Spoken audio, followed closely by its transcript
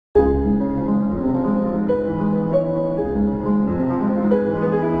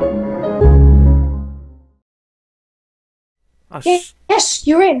Oh, Yes,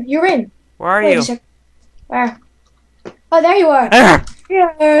 you're in. You're in. Where are Wait you? a sec. Where? Oh, there you are. Ah!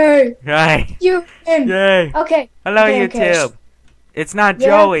 Yay! Hi. You're in. Yay. Okay. Hello, Okay. YouTube. It's not Yeah.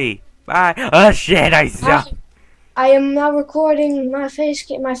 Joey. Bye. Oh shit! I suck. I am now recording my face.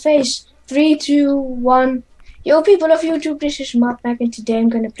 My face. 3, 2, 1. Yo, people of YouTube, this is Mac, and today I'm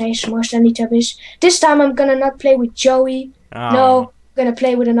gonna play some more SlendyTubbies. This time I'm gonna not play with Joey. Oh. No, I'm gonna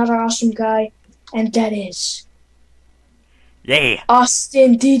play with another awesome guy, and that is Yeah.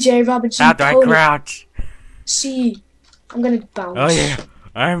 Austin DJ Robinson. How do I crouch? See, I'm gonna bounce. Oh yeah.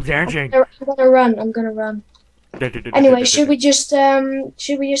 I'm dancing. I'm gonna run. Anyway, should we just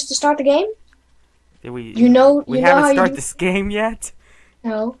start the game? Did we? You know We how haven't you started do- this game yet.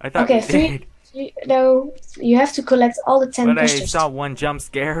 No. I thought Okay, we did. no, you have to collect all the 10 But I pictures. saw one jump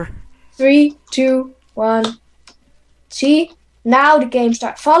scare. 3, 2, 1. See? Now the game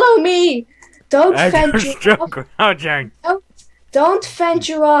starts. Follow me! Don't I'm venture still off. crouching. Don't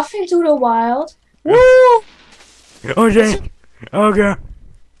venture off into the wild. Woo! Oh shit! Oh god!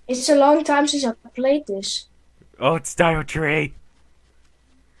 It's a long time since I played this. Oh, it's style tree.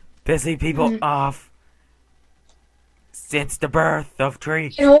 Pissing people off since the birth of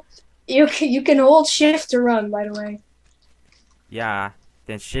tree. You can hold shift to run, by the way. Yeah,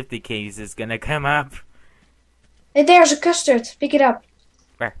 then Shifty Keys is gonna come up. Hey, there's a custard. Pick it up.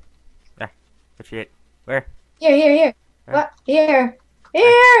 Where? There. Oh shit. Where? Here. Where? What? Here.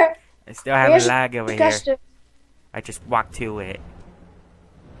 Here. I still have Here's a lag over here. custard. I just walked to it.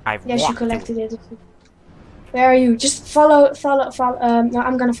 I've Yes, you walked to collected it. Where are you? Just follow. No,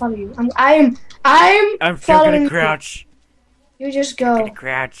 I'm gonna follow you. I'm I'm still following gonna you. crouch. You just I'm go. gonna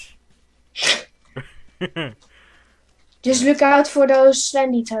crouch. Just look out for those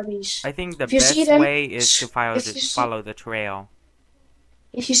SlendyTubbies. I think the If you see best them, way is to if you see- follow the trail.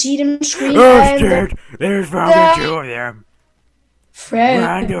 If you see them, scream Oh and shit! There's fucking two of them.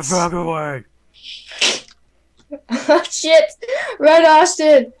 Run the friends. fuck away. Oh shit! Run,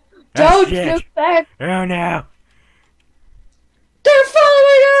 Austin! Oh, Don't shit. look back. Oh no. They're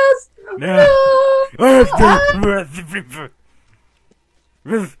following us. No. No!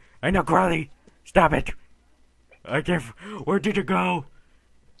 Ah! I know, Crowley. Stop it. I can't. Where did you go?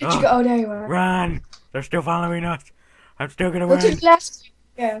 Did you go? Oh, there you are. Run. They're still following us. I'm still gonna Go to run. the left.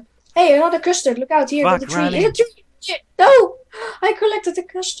 Yeah. Hey, another custard. Look out here. Fuck, There's a tree. running. In the tree. Shit. No! I collected the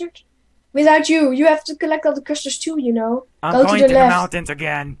custard. Without you. You have to collect all the custards too, you know. I'm Go going to the left. mountains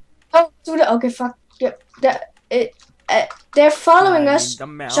again. Oh, to the... Okay, fuck. Yeah, they're following us.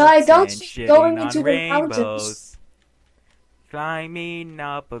 So I don't think going into the mountains. Climbing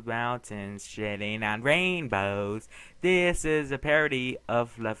up a mountains, shitting on rainbows. This is a parody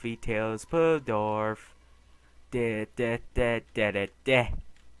of Fluffy Tails Puddorf. Da, da, da, da, da, da.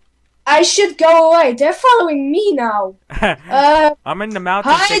 I should go away. They're following me now. I'm in the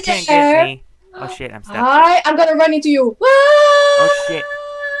mountains, hi they can't there. get me. Oh shit, I'm stuck. Hi, I'm gonna run into you. Oh shit.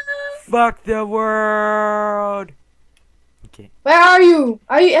 Fuck the world. Okay. Where are you?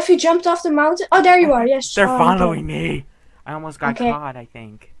 Have you jumped off the mountain? Oh, there you are. Yes. They're Oh, following me. I almost got Okay. caught, I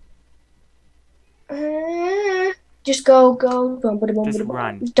think. Just go. Just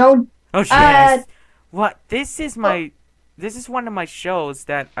run. Don't. Oh shit. What? This is one of my shows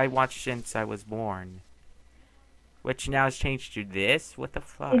that I watched since I was born. Which now has changed to this? What the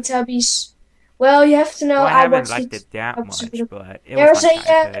fuck? Tubbies. Well, you have to know. Well, I haven't watched liked it that much, but it There's was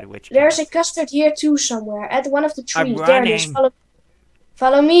kinda good, which There's a counts. custard here too somewhere at one of the I'm trees. There it is. running.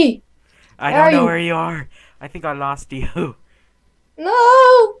 Follow me. I Where don't are know you? where you are. I think I lost you.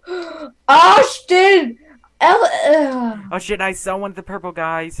 No, Austin. Oh shit, I saw one of the purple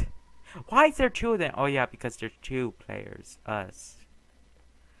guys. Why is there two of them? Oh yeah, because there's two players. Us.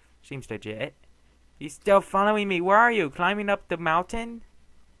 Seems legit. He's still following me. Where are you? Climbing up the mountain?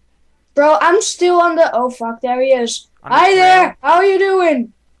 Bro, I'm still on the. Oh fuck, there he is. On the Hi trail? there. How are you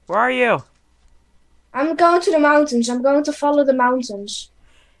doing? Where are you? I'm going to the mountains. I'm going to follow the mountains.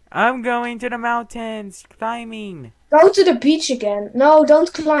 I'm going to the mountains. Climbing. Go to the beach again. No,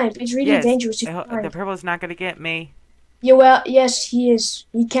 don't climb. It's really Yes, dangerous if you climb. the purple's not gonna get me. Yeah, well, yes, he is.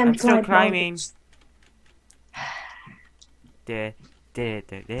 He can I'm climb. still climbing. mountains.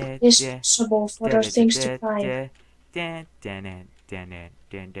 It's possible for those things to climb.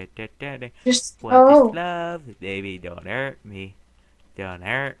 Just What is love? Baby, don't hurt me. Don't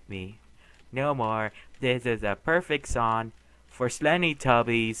hurt me. No more. This is a perfect song for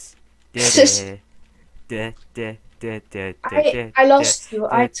SlendyTubbies. I lost you.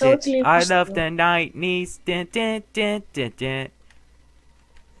 I totally I lost love you. the night knees. I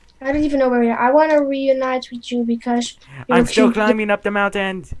don't even know where you are. I want to reunite with you because I'm still climbing up the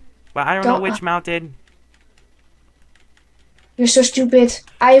mountain, but I don't know which mountain. You're so stupid.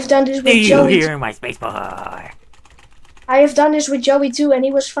 I have done this with See you Joey. here in my space bar. I have done this with Joey too, and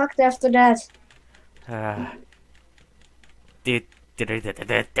he was fucked after that.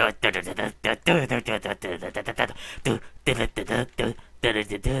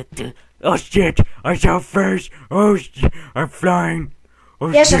 Oh shit! I saw first. Oh shit! I'm flying. Oh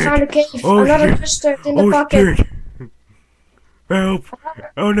Yes, shit! I found a cave. Oh, Another shit. custard in the Oh pocket. shit! Help!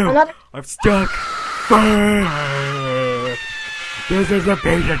 Oh no! Another. I'm stuck. This is a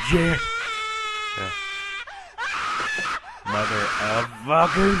piece of shit. Mother of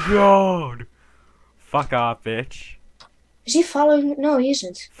fucking God! Fuck off, bitch. Is he following me? No, he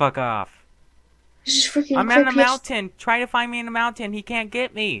isn't. Fuck off. This is freaking I'm in the creepy. mountain. Try to find me in the mountain. He can't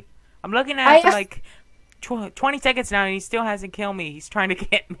get me. I'm looking at him for like 20 seconds now and he still hasn't killed me. He's trying to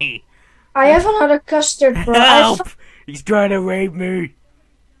get me. I have another custard, bro. Help! He's trying to rape me.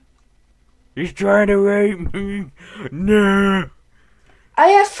 He's trying to rape me. No. I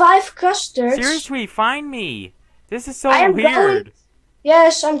have 5 custards. Seriously, find me. This is so I am weird. going.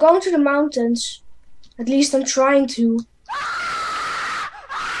 Yes, I'm going to the mountains. At least I'm trying to.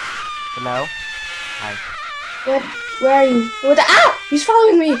 Hello? Hi. Where are you? Ah! He's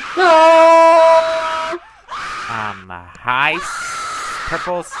following me. No! Hi,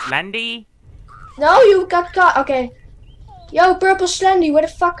 Purple Slendy? No, you got caught. Okay. Yo, Purple Slendy, where the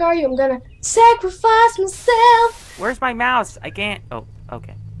fuck are you? I'm gonna sacrifice myself. Where's my mouse? I can't. Oh,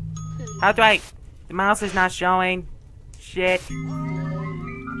 okay. How do I? The mouse is not showing. Shit.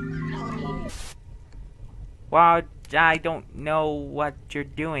 Well, I don't know what you're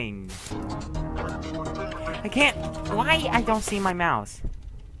doing. I can't. Why I don't see my mouse?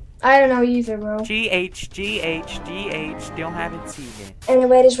 I don't know either, bro. GH. Still haven't seen it.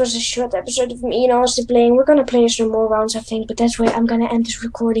 Anyway, this was a short episode of me and Austin playing. We're gonna play some more rounds, I think, but that's why I'm gonna end this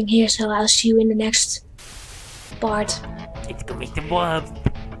recording here, so I'll see you in the next part. It's gonna be the wubs.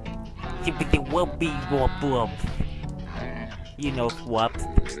 It's gonna be the wubby wub. You know wubs.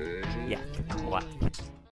 Yeah, wub.